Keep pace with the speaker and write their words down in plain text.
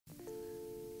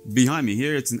Behind me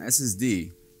here, it's an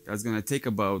SSD that's gonna take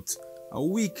about a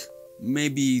week,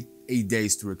 maybe 8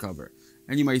 days to recover.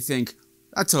 And you might think,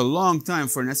 that's a long time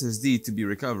for an SSD to be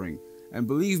recovering. And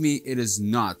believe me, it is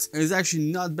not. It is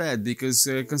actually not bad because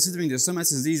considering there's some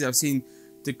SSDs I've seen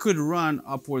they could run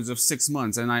upwards of 6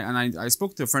 months. And I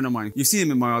spoke to a friend of mine. You've seen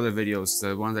him in my other videos,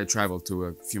 the ones I traveled to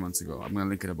a few months ago. I'm gonna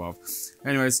link it above.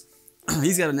 Anyways,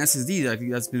 he's got an SSD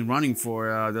that's been running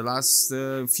for the last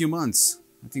few months.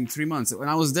 I think 3 months. When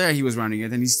I was there, he was running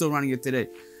it, and he's still running it today.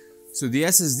 So the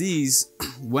SSDs,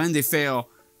 when they fail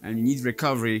and you need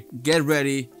recovery, get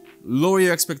ready. Lower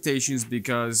your expectations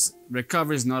because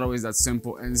recovery is not always that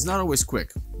simple and it's not always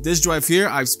quick. This drive here,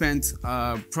 I've spent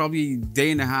probably a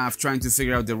day and a half trying to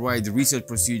figure out the right reset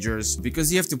procedures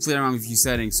because you have to play around with a few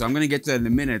settings. So I'm gonna get to that in a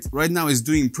minute. Right now it's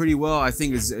doing pretty well. I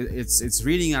think it's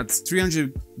reading at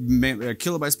 300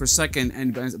 kilobytes per second,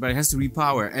 but it has to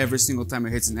repower every single time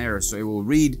it hits an error. So it will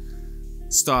read,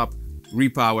 stop,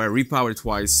 repower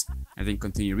twice, and then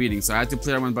continue reading. So I had to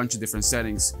play around with a bunch of different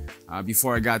settings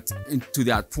before I got into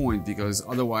that point because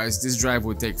otherwise this drive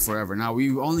would take forever. Now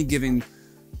we've only given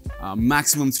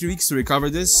maximum 3 weeks to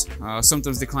recover this.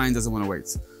 Sometimes the client doesn't want to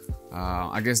wait.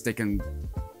 I guess they can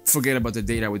forget about the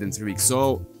data within 3 weeks.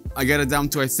 So I got it down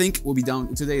to, I think we'll be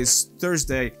down, today is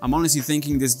Thursday. I'm honestly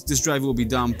thinking this drive will be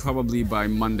done probably by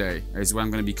Monday is when I'm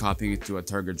going to be copying it to a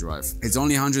target drive. It's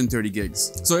only 130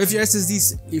 gigs. So if your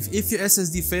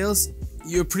SSD fails,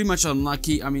 you're pretty much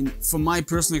unlucky. I mean, from my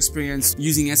personal experience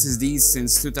using SSDs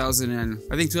since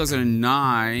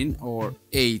 2009 or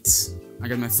 8, I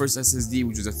got my first SSD,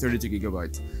 which was a 32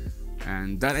 gigabyte.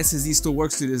 And that SSD still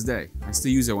works to this day. I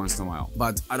still use it once in a while.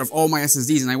 But out of all my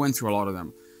SSDs, and I went through a lot of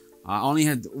them, I only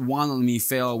had one on me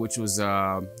fail, which was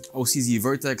OCZ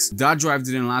Vertex. That drive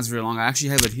didn't last very long. I actually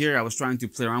have it here. I was trying to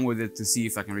play around with it to see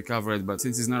if I can recover it, but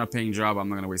since it's not a paying job, I'm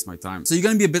not gonna waste my time. So you're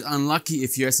gonna be a bit unlucky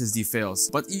if your SSD fails,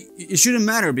 but it shouldn't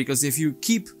matter because if you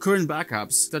keep current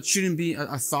backups, that shouldn't be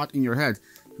a thought in your head.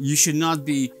 You should not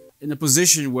be in a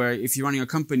position where if you're running a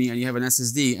company and you have an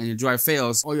SSD and your drive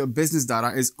fails, all your business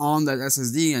data is on that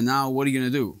SSD, and now what are you gonna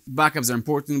do? Backups are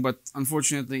important, but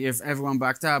unfortunately, if everyone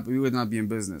backed up, we would not be in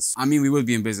business. I mean, we would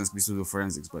be in business because we do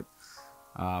forensics, but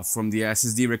from the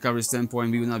SSD recovery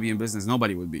standpoint, we would not be in business.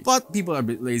 Nobody would be. But people are a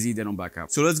bit lazy, they don't back up.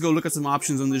 So let's go look at some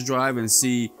options on this drive and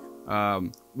see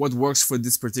what works for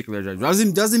this particular drive.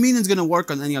 Doesn't mean it's gonna work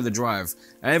on any other drive.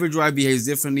 Every drive behaves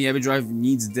differently, every drive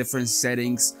needs different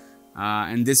settings.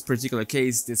 In this particular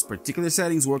case, this particular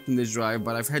settings worked on this drive,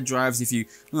 but I've had drives, if you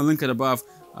I'm gonna link it above,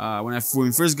 when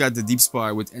we first got the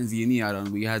DeepSpar with nVMe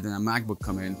add-on, we had a MacBook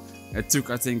come in. It took,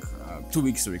 I think, 2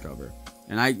 weeks to recover.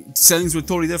 And settings were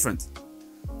totally different.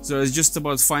 So it's just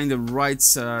about finding the right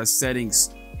settings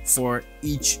for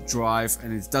each drive,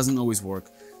 and it doesn't always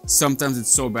work. Sometimes it's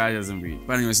so bad it doesn't read.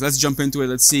 But anyways, let's jump into it.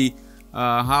 Let's see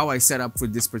how I set up for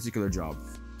this particular job.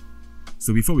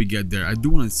 So before we get there, I do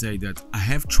want to say that I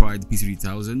have tried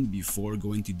PC3000 before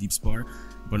going to DeepSpar,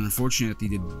 but unfortunately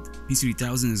the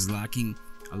PC3000 is lacking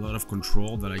a lot of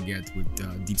control that I get with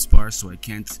DeepSpar, so I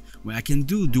can't, well, I can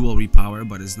do dual repower,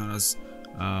 but it's not as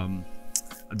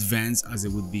advanced as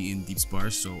it would be in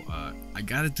DeepSpar. So I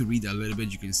got it to read a little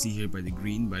bit, you can see here by the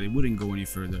green, but it wouldn't go any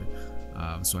further.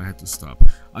 So I had to stop.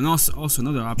 And also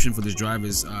another option for this drive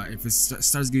is if it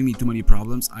starts giving me too many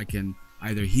problems, I can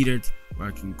either heat it or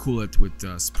I can cool it with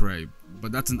spray,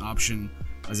 but that's an option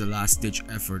as a last ditch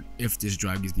effort if this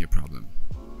drive gives me a problem.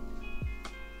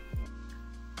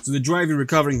 So the drive you're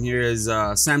recovering here is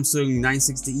Samsung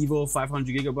 960 EVO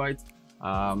 500 gigabyte.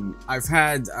 I've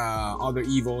had other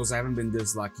EVOs, I haven't been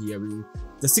this lucky. I mean,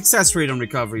 the success rate on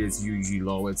recovery is usually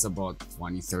low, it's about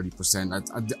 20-30%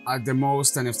 at the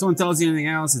most, and if someone tells you anything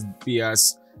else, it's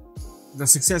BS. The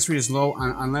success rate is low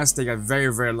unless they got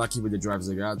very, very lucky with the drives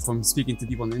they got. From speaking to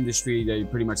people in the industry, they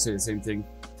pretty much say the same thing.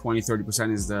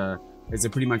 20-30% is the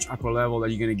pretty much upper level that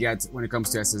you're gonna get when it comes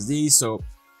to SSD. So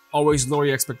always lower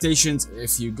your expectations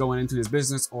if you're going into this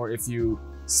business or if you're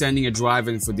sending a drive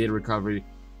in for data recovery.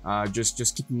 Just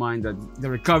keep in mind that the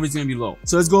recovery is gonna be low.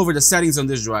 So let's go over the settings on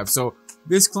this drive. So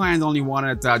this client only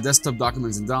wanted desktop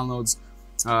documents and downloads.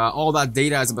 All that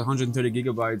data is about 130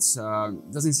 gigabytes.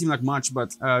 Doesn't seem like much,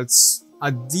 but it's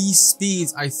at these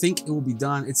speeds, I think it will be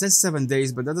done. It says 7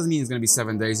 days, but that doesn't mean it's gonna be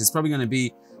 7 days. It's probably gonna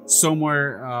be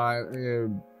somewhere,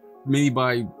 maybe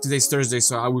by today's Thursday,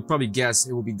 so I would probably guess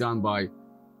it will be done by,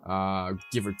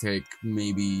 give or take,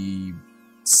 maybe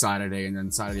Saturday, and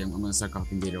then Saturday I'm gonna start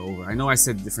copying data over. I know I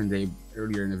said different day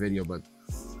earlier in the video, but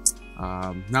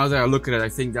Now that I look at it, I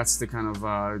think that's the kind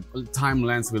of time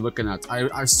length we're looking at.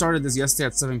 I started this yesterday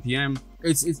at 7 p.m.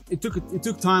 It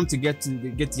took time to get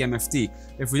the MFT.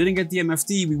 If we didn't get the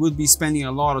MFT, we would be spending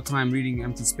a lot of time reading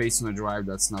empty space on a drive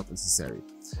that's not necessary.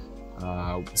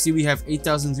 See, we have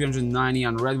 8,390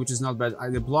 on red, which is not bad.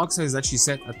 The block size is actually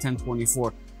set at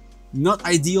 1024. Not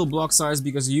ideal block size,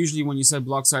 because usually when you set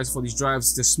block size for these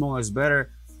drives, the smaller is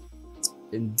better.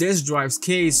 In this drive's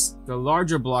case, the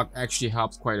larger block actually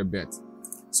helped quite a bit.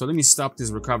 So let me stop this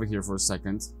recovery here for a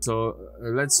second. So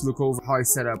let's look over how I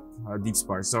set up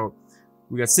DeepSpar. So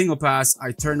we got single pass.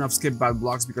 I turn off skip bad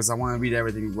blocks because I want to read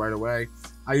everything right away.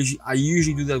 I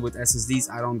usually do that with SSDs.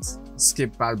 I don't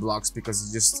skip bad blocks because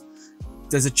it's just,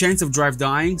 there's a chance of drive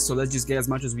dying. So let's just get as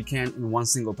much as we can in one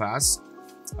single pass.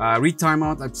 Read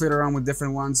timeout. I played around with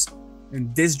different ones.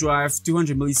 In this drive,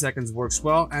 200 milliseconds works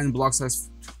well, and block size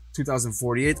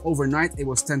 2048. Overnight it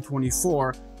was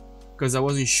 1024 because I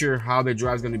wasn't sure how the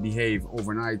drive's going to behave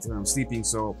overnight when I'm sleeping,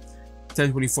 so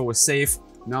 1024 was safe.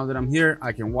 Now that I'm here,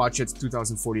 I can watch it.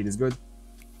 2048 is good.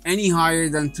 Any higher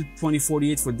than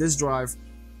 2048 for this drive,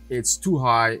 it's too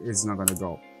high, it's not going to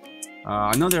go.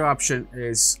 Another option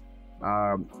is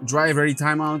drive ready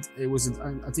timeout. It was,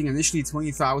 I think, initially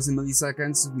 20,000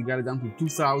 milliseconds. We got it down to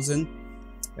 2,000.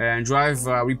 And drive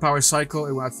repower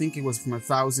cycle, I think it was from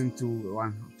 1,000 to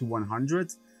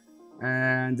 100.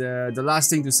 And the last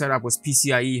thing to set up was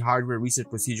PCI-E hardware reset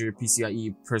procedure.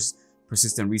 PCI-E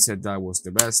persistent reset, that was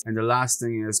the best. And the last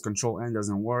thing is Control N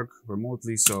doesn't work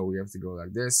remotely, so we have to go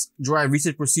like this. Drive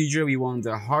reset procedure, we want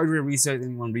the hardware reset and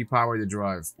we want repower the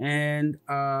drive. And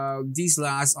these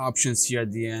last options here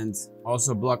at the end,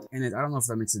 also block init. I don't know if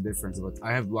that makes a difference, but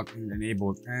I have block init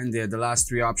enabled. And the last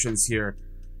three options here,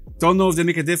 don't know if they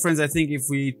make a difference. I think if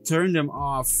we turn them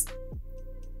off,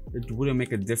 it wouldn't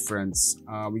make a difference.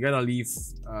 We gotta leave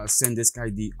send disk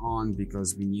ID on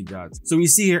because we need that. So we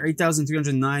see here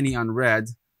 8,390 on red.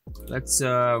 Let's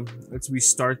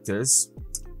restart this.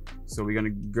 So we're gonna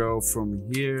go from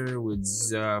here with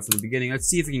from the beginning. Let's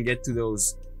see if we can get to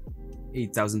those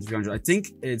 8,300. I think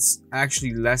it's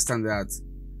actually less than that.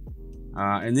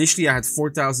 Initially I had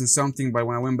 4,000 something, but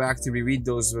when I went back to reread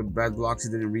those bad blocks,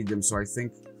 it didn't read them. So I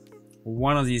think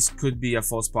one of these could be a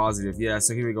false positive. Yeah,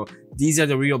 so here we go. These are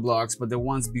the real blocks, but the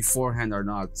ones beforehand are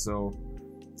not. So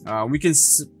we can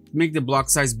make the block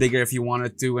size bigger if you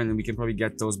wanted to, and then we can probably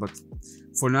get those. But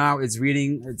for now, it's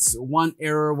reading. It's one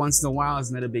error once in a while.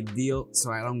 It's not a big deal,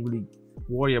 so I don't really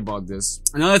worry about this.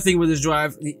 Another thing with this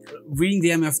drive, reading the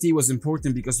MFT was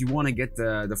important because you want to get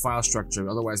the file structure.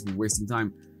 Otherwise, we're wasting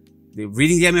time.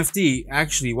 Reading the MFT,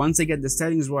 actually, once I get the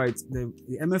settings right, the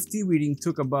MFT reading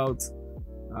took about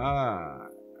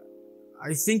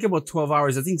I think about 12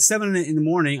 hours. I think 7 in the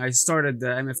morning I started the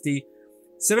MFT.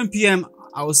 7 p.m.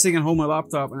 I was sitting at home on my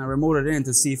laptop and I remoted in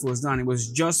to see if it was done. It was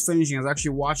just finishing. I was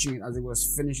actually watching it as it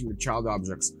was finishing the child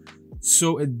objects.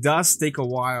 So it does take a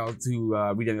while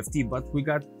to read MFT, but we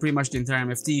got pretty much the entire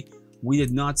MFT. We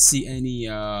did not see any,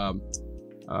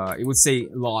 it would say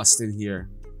lost in here.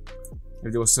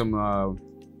 If there was some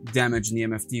damage in the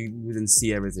MFT, we didn't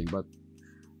see everything, but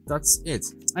that's it.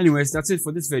 Anyways, that's it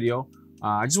for this video.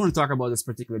 I just want to talk about this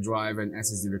particular drive and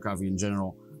SSD recovery in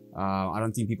general. I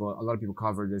don't think a lot of people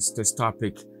cover this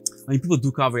topic. I mean, people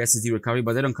do cover SSD recovery,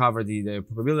 but they don't cover the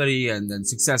probability and then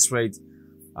success rate.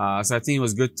 So I think it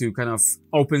was good to kind of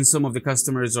open some of the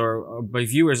customers or by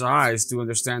viewers' eyes to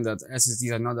understand that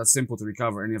SSDs are not that simple to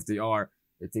recover, and if they are,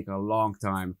 they take a long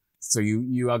time. So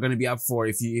you are going to be up for,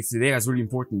 if the data is really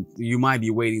important, you might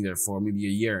be waiting there for maybe a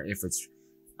year. If it's,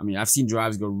 I mean, I've seen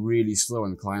drives go really slow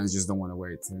and clients just don't want to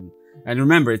wait. And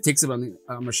remember, it takes about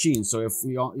a machine. So if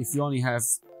you only have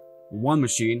one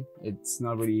machine, it's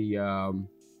not really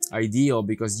ideal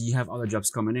because you have other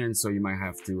jobs coming in. So you might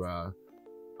have to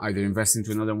either invest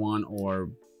into another one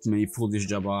or maybe pull this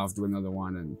job off, do another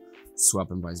one, and swap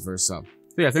and vice versa.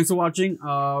 So yeah, thanks for watching.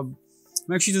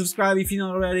 Make sure to subscribe if you're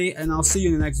not already, and I'll see you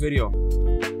in the next video.